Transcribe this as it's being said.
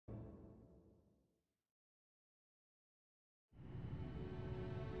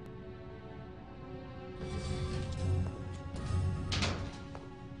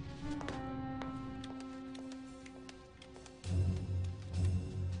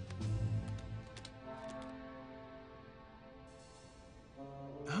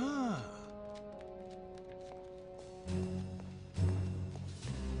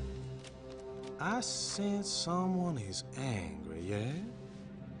I sense someone is angry, yeah?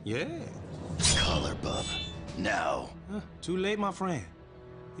 Yeah. Collar, bub. Now. Too late, my friend.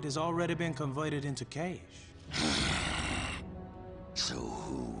 It has already been converted into cash. So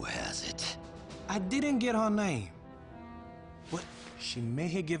who has it? I didn't get her name, but she may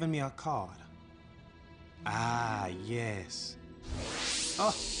have given me a card. Ah, yes. Oh,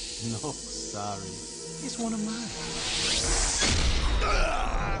 no, sorry. It's one of mine.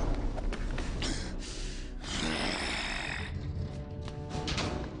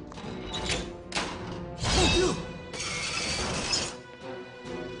 Oh, you!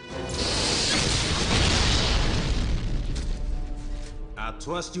 I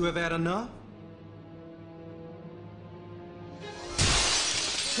trust you have had enough?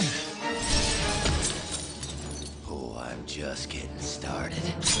 Oh, I'm just getting started.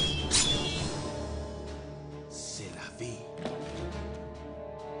 C'est la vie.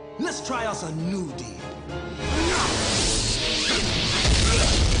 Let's try us a new deal.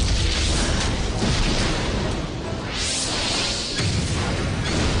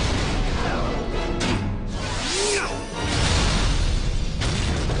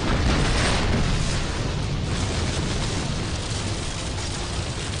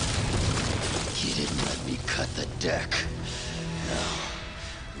 You didn't let me cut the deck. Now,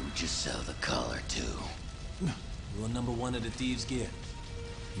 who'd you sell the collar to? Rule number 1 of the Thieves' Guild.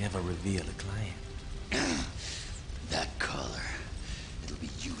 Never reveal a client. That collar, it'll be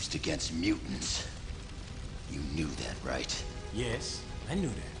used against mutants. You knew that, right? Yes, I knew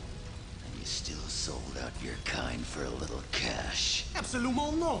that. And you still sold out your kind for a little cash.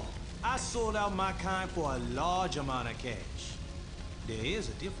 Absolument no. I sold out my kind for a large amount of cash. There is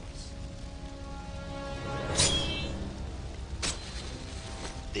a difference.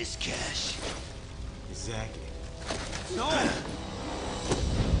 This cash. Exactly. No!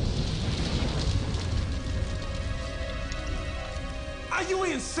 Are you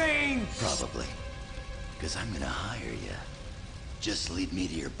insane? Probably. Because I'm gonna hire you. Just lead me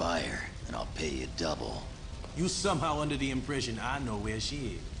to your buyer, and I'll pay you double. You somehow under the impression I know where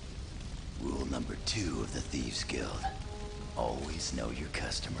she is. Rule number 2 of the Thieves' Guild. Always know your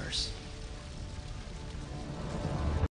customers.